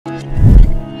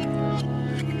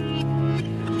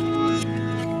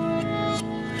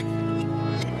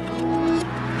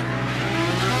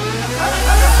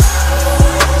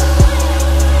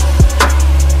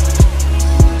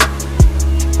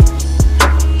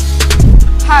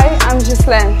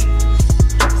Let's learn.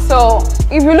 So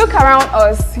if you look around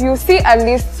us, you see at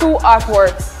least 2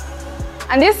 artworks.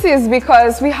 And this is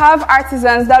because we have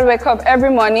artisans that wake up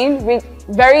every morning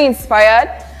very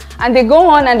inspired, and they go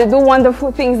on and they do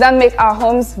wonderful things that make our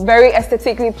homes very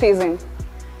aesthetically pleasing.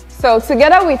 So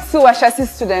together with 2 Ashesi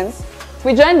students,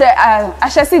 we joined the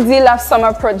Ashesi D-Lab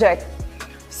summer project.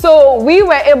 So we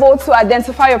were able to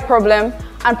identify a problem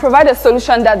and provide a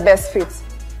solution that best fits.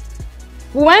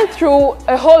 We went through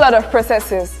a whole lot of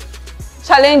processes,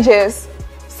 challenges,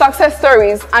 success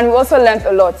stories, and we also learned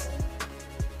a lot.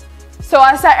 So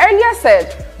as I earlier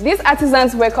said, these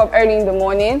artisans wake up early in the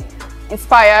morning,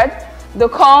 inspired, they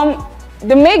come,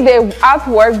 they make their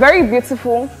artwork very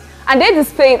beautiful, and they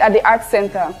display it at the Arts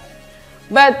Center.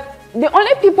 But the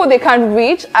only people they can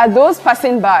reach are those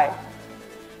passing by.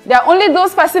 There are only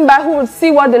those passing by who will see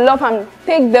what they love and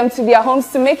take them to their homes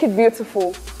to make it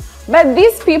beautiful. But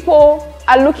these people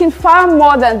are looking far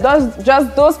more than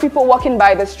just those people walking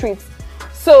by the streets.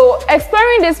 So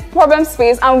exploring this problem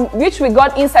space, and which we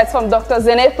got insights from Dr.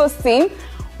 Zanetor's team,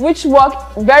 which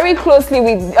worked very closely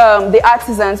with the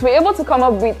artisans, we're able to come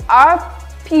up with our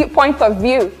point of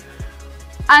view.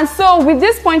 And so with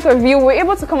this point of view, we're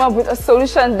able to come up with a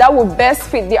solution that would best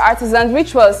fit the artisans,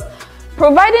 which was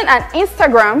providing an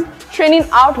Instagram training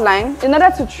outline in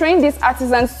order to train these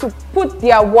artisans to put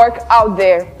their work out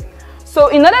there. So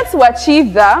in order to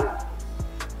achieve that,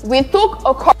 we took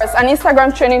a course, an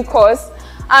Instagram training course,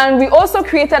 and we also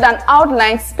created an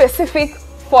outline specific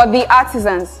for the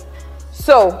artisans.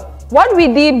 So what we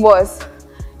did was,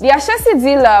 the Ashesi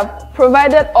D-Lab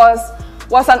provided us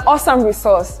was an awesome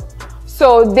resource.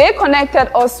 So they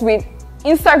connected us with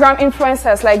Instagram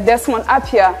influencers like Desmond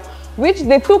Appiah, which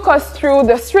they took us through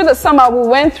the summer. We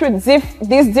went through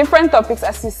these different topics,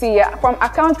 as you see here, from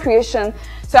account creation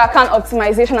to account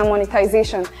optimization and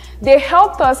monetization. They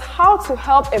helped us how to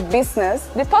help a business.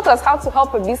 They taught us how to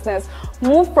help a business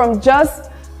move from just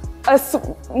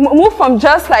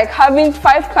like having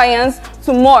 5 clients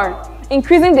to more,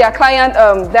 increasing their client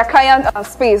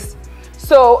space.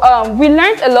 So we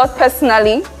learned a lot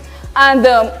personally, and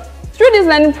through this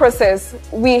learning process,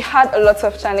 we had a lot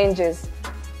of challenges.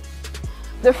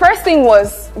 The first thing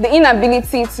was the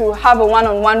inability to have a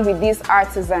one-on-one with these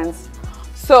artisans.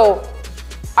 So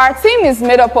our team is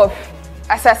made up of,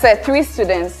 as I said, 3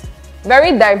 students,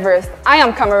 very diverse. I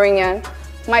am Cameroonian.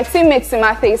 My teammate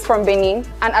Simathe is from Benin,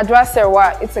 and Adra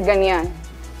Serwa is a Ghanaian.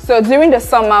 So during the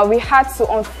summer, we had to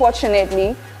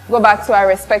unfortunately go back to our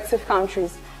respective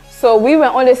countries. So we were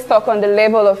only stuck on the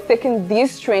level of taking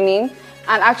this training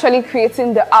and actually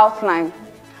creating the outline.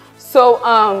 So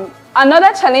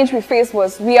another challenge we faced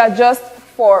was we are just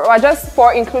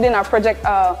 4, including our project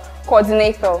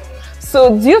coordinator.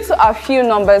 So due to our few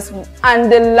numbers and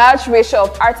the large ratio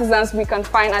of artisans we can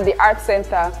find at the Arts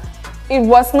Center, it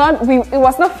was not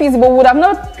feasible. We would have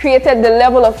not created the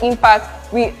level of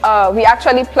impact we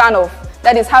actually plan of.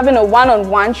 That is having a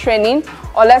one-on-one training,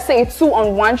 or let's say a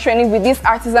 2-on-1 training with these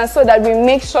artisans, so that we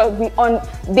make sure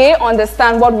they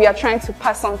understand what we are trying to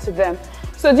pass on to them.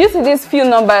 So due to these few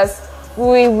numbers,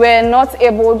 it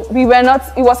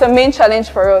was a main challenge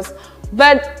for us.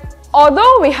 But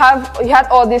although we had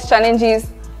all these challenges,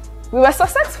 we were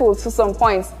successful to some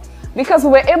points, because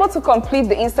we were able to complete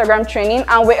the Instagram training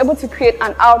and we're able to create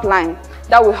an outline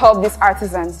that will help these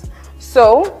artisans.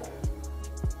 So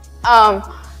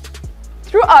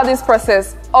throughout this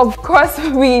process, of course,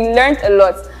 we learned a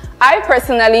lot. I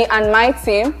personally and my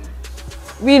team,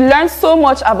 we learned so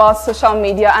much about social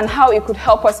media and how it could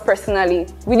help us personally.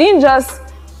 We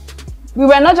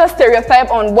were not just stereotyped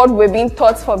on what we're being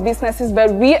taught for businesses,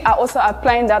 but we are also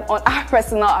applying that on our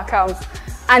personal accounts,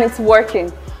 and it's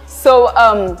working. So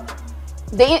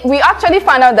we actually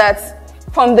found out that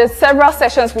from the several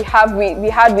sessions we had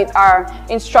with our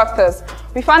instructors,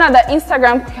 we found out that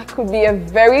Instagram could be a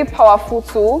very powerful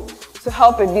tool to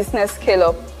help a business scale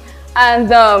up.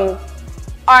 And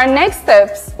our next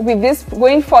steps with this,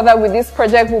 going further with this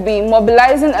project, will be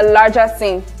mobilizing a larger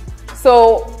team.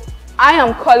 So I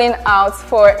am calling out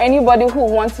for anybody who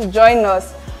wants to join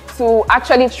us to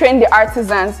actually train the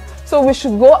artisans. So we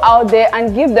should go out there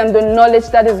and give them the knowledge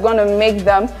that is going to make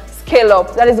them scale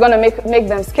up, that is going to make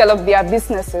them scale up their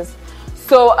businesses.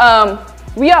 So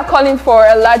we are calling for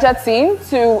a larger team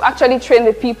to actually train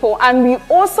the people, and we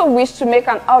also wish to make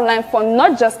an outline for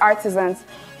not just artisans,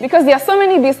 because there are so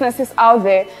many businesses out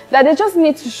there that they just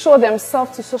need to show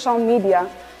themselves to social media,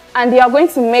 and they are going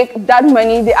to make that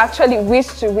money they actually wish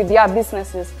to with their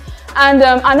businesses. And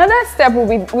another step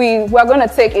we're going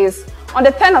to take is, on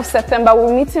the 10th of September,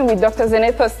 we're meeting with Dr.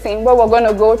 Zanetor's team, where we're going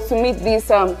to go to meet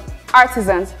these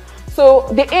artisans. So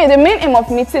the main aim of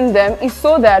meeting them is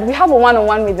so that we have a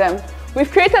one-on-one with them.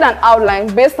 We've created an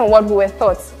outline based on what we were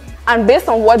taught and based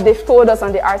on what they've told us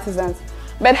on the artisans.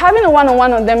 But having a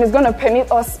one-on-one on them is going to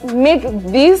permit us make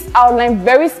this outline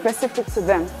very specific to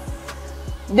them.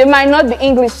 They might not be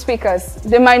English speakers.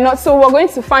 They might not, so we're going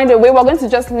to find a way, we're going to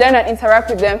just learn and interact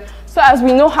with them so as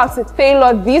we know how to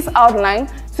tailor this outline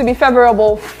to be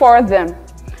favorable for them.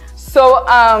 So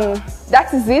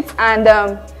that is it,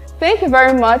 and thank you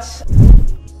very much.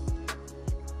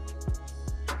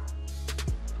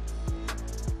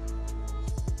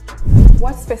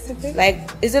 What specific? Like,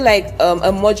 is it like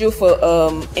a module for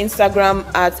Instagram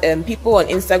art and people on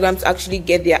Instagram to actually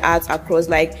get their art across?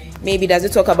 Like, maybe does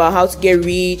it talk about how to get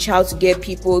reach, how to get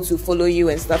people to follow you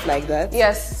and stuff like that?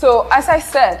 Yes. So as I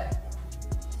said,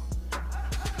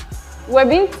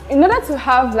 in order to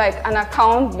have like an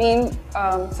account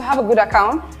to have a good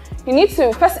account, you need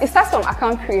to first, it starts from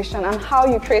account creation and how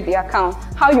you create the account,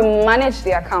 how you manage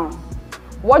the account,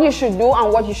 what you should do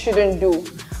and what you shouldn't do,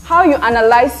 how you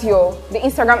analyze the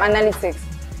Instagram analytics.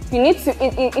 You need to,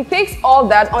 it takes all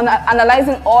that, on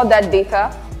analyzing all that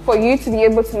data for you to be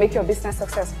able to make your business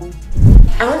successful.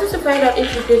 I wanted to find out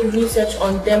if you did research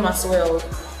on them as well,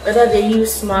 whether they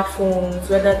use smartphones,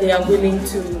 whether they are willing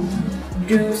to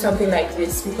do something like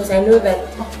this, because I know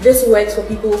that this works for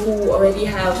people who already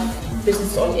have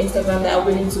business on Instagram that are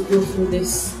willing to go through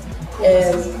this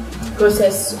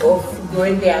process of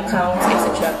growing their accounts,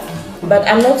 etc. But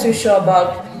I'm not too sure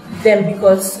about them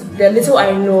because the little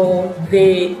I know,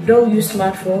 they don't use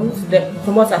smartphones.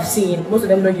 From what I've seen, most of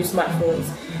them don't use smartphones,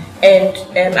 and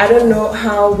I don't know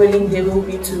how willing they will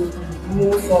be to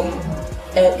move from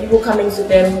people coming to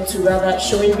them to rather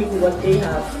showing people what they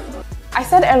have. I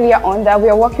said earlier on that we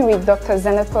are working with Dr.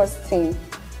 Zanetor's team.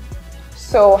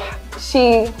 So her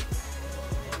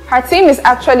team is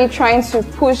actually trying to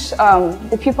push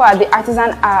the people at the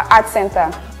Arts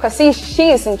Center, because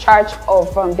she is in charge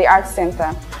of the Arts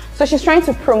Center. So she's trying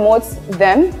to promote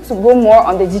them to go more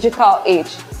on the digital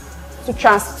age, to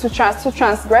progress to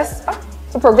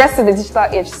the digital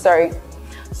age, sorry.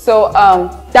 So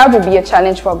that will be a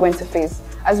challenge we're going to face.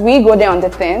 As we go there on the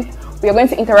 10th, we are going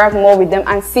to interact more with them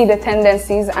and see the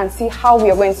tendencies and see how we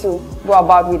are going to go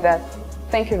about with that.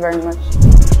 Thank you very much.